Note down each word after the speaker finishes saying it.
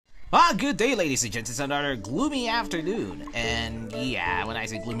Good day, ladies and gents. It's another gloomy afternoon. And yeah, when I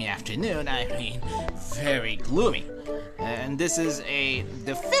say gloomy afternoon, I mean very gloomy. And this is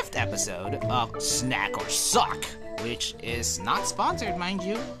the 5th episode of Snack or Suck, which is not sponsored, mind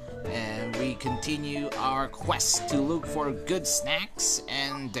you. And we continue our quest to look for good snacks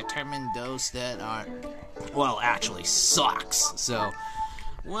and determine those that are, well, actually sucks. So,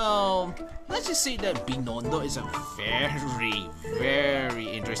 well, let's just say that Binondo is a very, very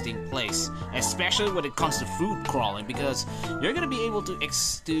interesting place, especially when it comes to food crawling, because you're gonna be able to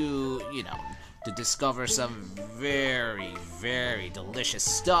discover some very, very delicious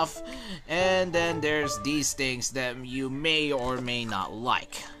stuff, and then there's these things that you may or may not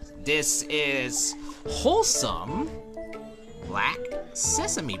like. This is Wholesome Black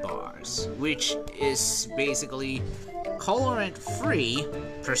Sesame Bars, which is basically colorant-free,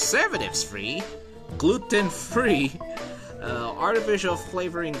 preservatives-free, gluten-free, artificial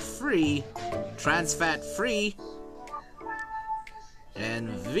flavoring-free, trans fat-free, and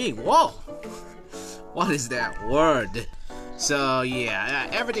vegan. Whoa! What is that word? So yeah,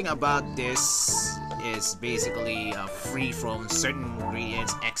 everything about this is basically free from certain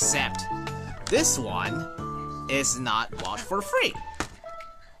ingredients, except this one is not bought for free.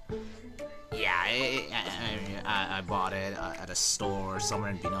 Yeah, I bought it at a store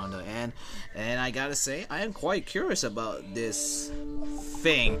somewhere in Binondo, and I gotta say, I am quite curious about this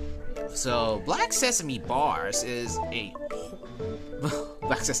thing. So, Black Sesame Bars is a...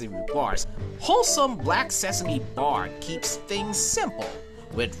 Black Sesame Bars. Wholesome Black Sesame Bar keeps things simple.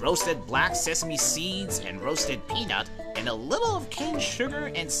 With roasted black sesame seeds and roasted peanut, and a little of cane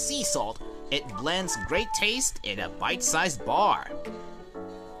sugar and sea salt, it blends great taste in a bite-sized bar.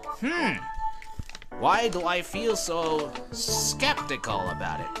 Why do I feel so skeptical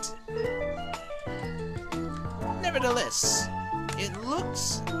about it? Nevertheless,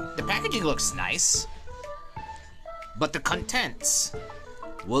 the packaging looks nice. But the contents,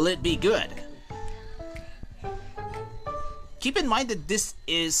 will it be good? Keep in mind that this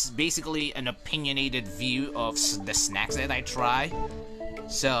is basically an opinionated view of the snacks that I try.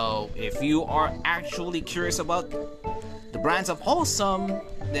 So, if you are actually curious about the brands of Wholesome,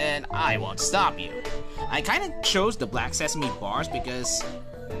 then I won't stop you. I kind of chose the Black Sesame Bars because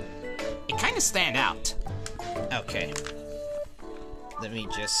it kind of stand out. Okay. Let me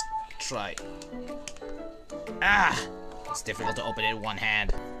just try. It's difficult to open it in one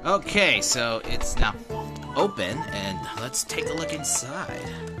hand. Okay, so it's now open, and let's take a look inside.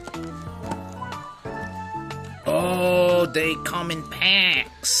 Oh, they come in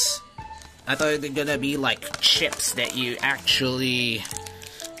packs. I thought they were gonna be like chips that you actually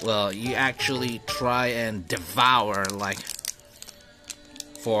try and devour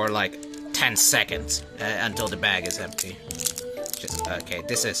for 10 seconds until the bag is empty. Okay,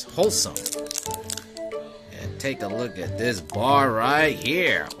 this is Wholesome. And take a look at this bar right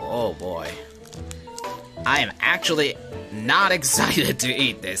here. Oh boy. I am actually not excited to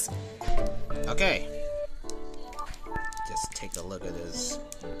eat this. Okay. Just take a look at this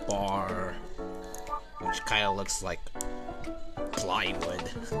bar, which kind of looks like plywood.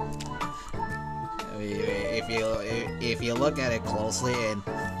 If you look at it closely and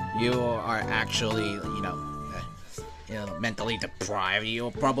you are actually, mentally deprived,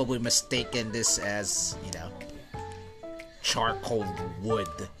 you'll probably mistaken this as, charcoal wood.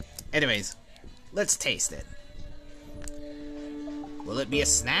 Anyways, let's taste it. Will it be a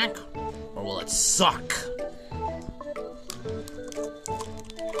snack, or will it suck?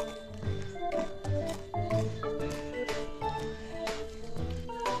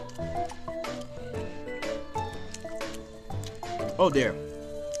 Oh dear.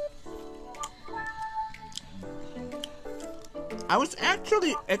 I was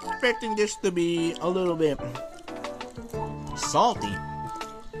actually expecting this to be a little bit salty.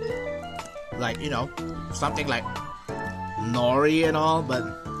 Like, something like nori and all,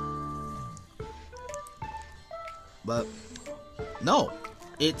 but no.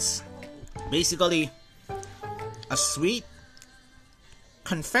 It's basically a sweet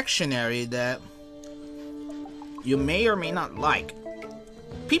confectionery that you may or may not like.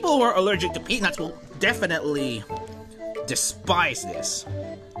 People who are allergic to peanuts will definitely despise this.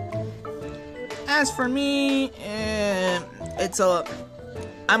 As for me,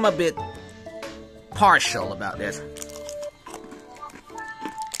 I'm a bit partial about this.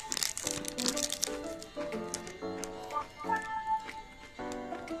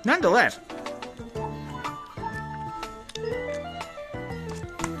 Nonetheless,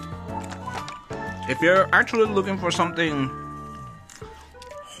 if you're actually looking for something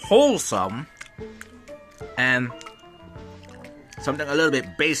wholesome and something a little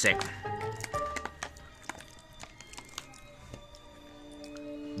bit basic,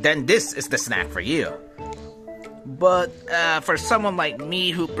 then this is the snack for you. But for someone like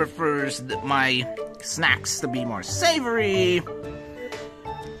me who prefers my snacks to be more savory,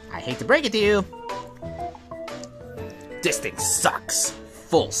 I hate to break it to you, this thing sucks.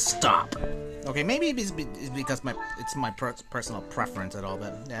 Full stop. Okay, maybe it's because it's my personal preference at all,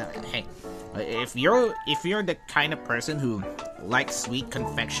 but hey, if you're the kind of person who likes sweet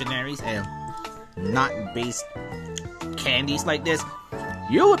confectionaries and nut-based candies like this,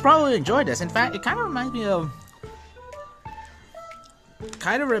 you would probably enjoy this. In fact, it kind of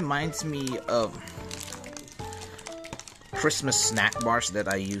reminds me of Christmas snack bars that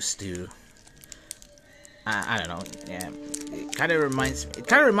I used to. I don't know. Yeah, it kind of reminds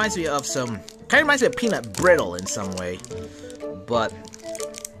me of peanut brittle in some way, but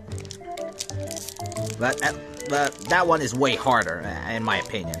that one is way harder in my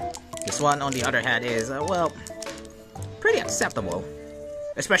opinion. This one, on the other hand, is well, pretty acceptable,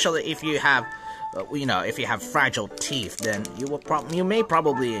 especially if you have, if you have fragile teeth. Then you may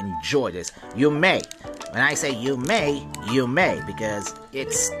probably enjoy this. You may. When I say you may, because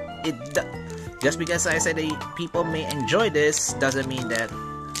just because I say that people may enjoy this doesn't mean that,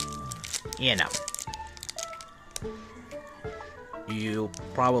 you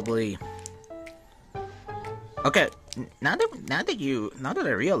probably. Okay, now that I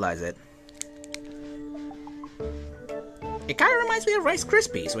realize it, it kind of reminds me of Rice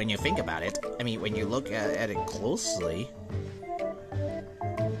Krispies when you think about it. I mean, when you look at it closely,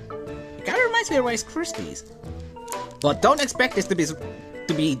 it kind of reminds me of Rice Krispies. But don't expect this to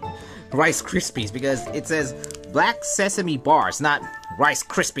be Rice Krispies, because it says Black Sesame bars, not Rice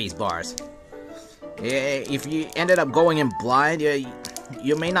Krispies bars. If you ended up going in blind,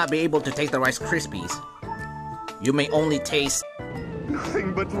 you may not be able to taste the Rice Krispies. You may only taste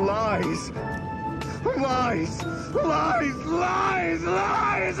nothing but lies. Lies! Lies! Lies!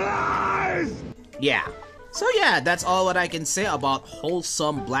 Lies! Lies! Yeah. So yeah, that's all what I can say about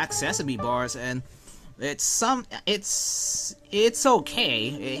Wholesome Black Sesame bars, and it's okay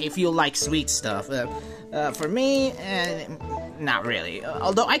if you like sweet stuff. For me, not really.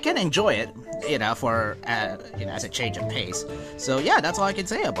 Although I can enjoy it, for as a change of pace. So yeah, that's all I can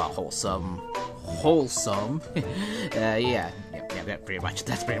say about Wholesome. Yeah, that's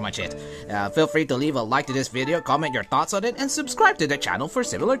pretty much it. Feel free to leave a like to this video, comment your thoughts on it, and subscribe to the channel for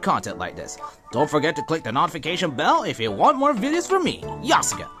similar content like this. Don't forget to click the notification bell if you want more videos from me,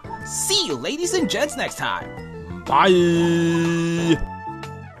 Yasuga. See you ladies and gents next time. Bye!